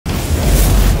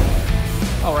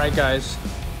right, guys,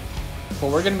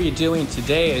 what we're going to be doing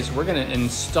today is we're going to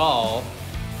install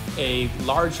a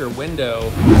larger window.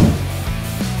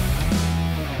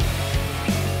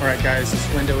 All right, guys,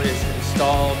 this window is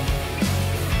installed.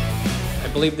 I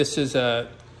believe this is a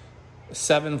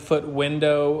 7-foot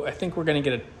window. I think we're going to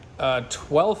get a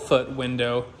 12-foot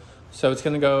window, so it's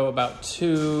going to go about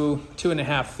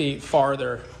 2.5 feet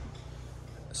farther,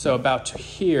 so about to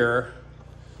here.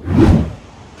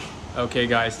 Okay,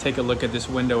 guys, take a look at this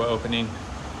window opening.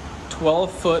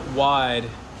 12-foot wide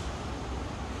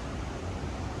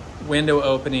window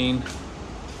opening,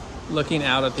 looking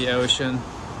out at the ocean.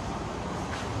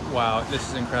 Wow, this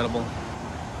is incredible.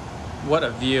 What a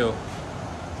view.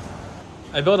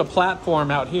 I built a platform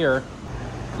out here.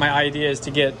 My idea is to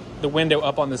get the window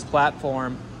up on this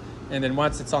platform, and then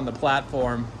once it's on the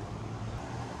platform,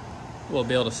 we'll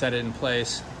be able to set it in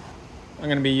place. I'm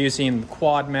going to be using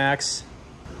Quad Max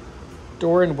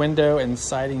door and window and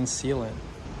siding sealant.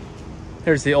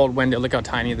 Here's the old window. Look how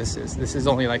tiny this is. This is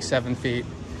only like 7 feet.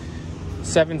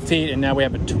 7 feet, and now we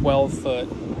have a 12-foot.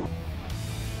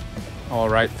 All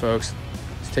right, folks,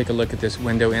 let's take a look at this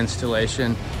window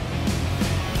installation.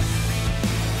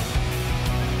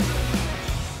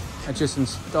 I just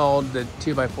installed the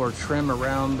 2x4 trim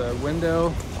around the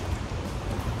window.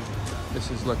 This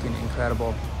is looking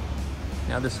incredible.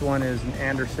 Now this one is an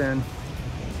Anderson,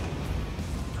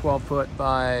 12 foot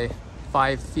by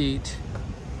 5 feet.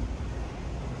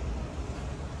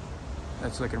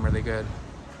 That's looking really good.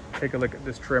 Take a look at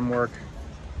this trim work.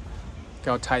 Look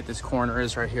how tight this corner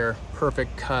is right here.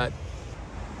 Perfect cut.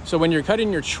 So when you're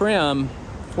cutting your trim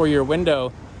for your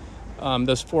window,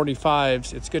 those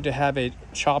 45s, it's good to have a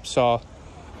chop saw.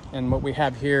 And what we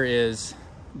have here is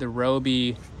the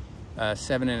Roby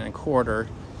 7 1/4,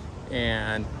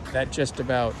 and that just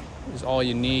about is all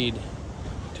you need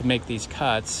to make these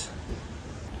cuts.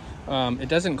 It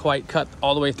doesn't quite cut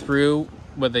all the way through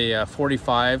with a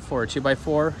 45 for a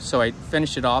 2x4, so I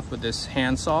finished it off with this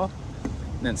handsaw,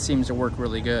 and it seems to work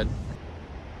really good.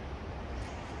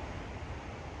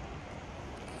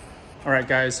 All right,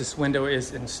 guys, this window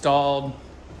is installed,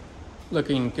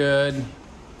 looking good.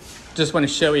 Just want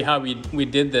to show you how we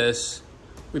did this.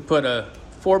 We put a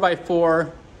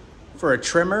 4x4 for a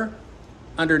trimmer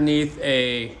underneath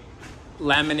a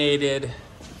laminated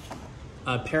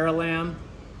Paralam.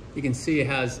 You can see it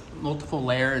has multiple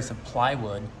layers of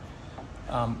plywood.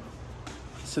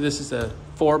 So this is a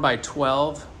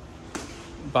 4x12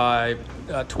 by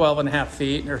 12.5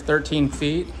 feet or 13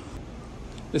 feet.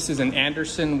 This is an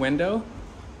Anderson window.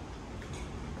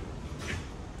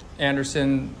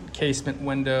 Anderson casement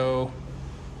window.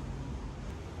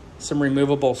 Some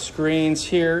removable screens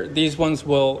here. These ones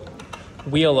will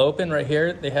wheel open right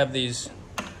here. They have these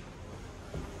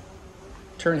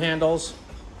turn handles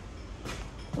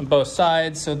on both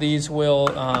sides, so these will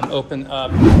open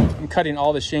up. I'm cutting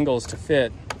all the shingles to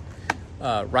fit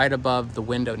right above the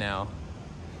window now.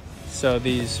 So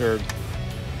these are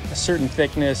a certain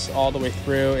thickness all the way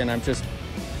through, and I'm just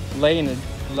laying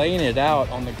it out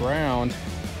on the ground,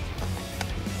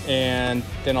 and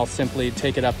then I'll simply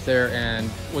take it up there, and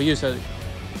we'll use a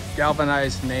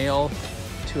galvanized nail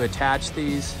to attach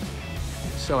these.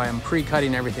 So I'm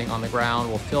pre-cutting everything on the ground.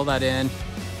 We'll fill that in,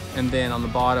 and then on the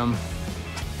bottom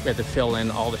we have to fill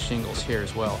in all the shingles here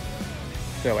as well.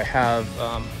 So I have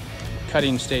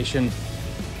cutting station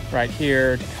right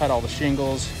here to cut all the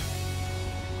shingles.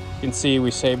 You can see we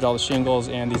saved all the shingles,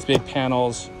 and these big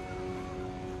panels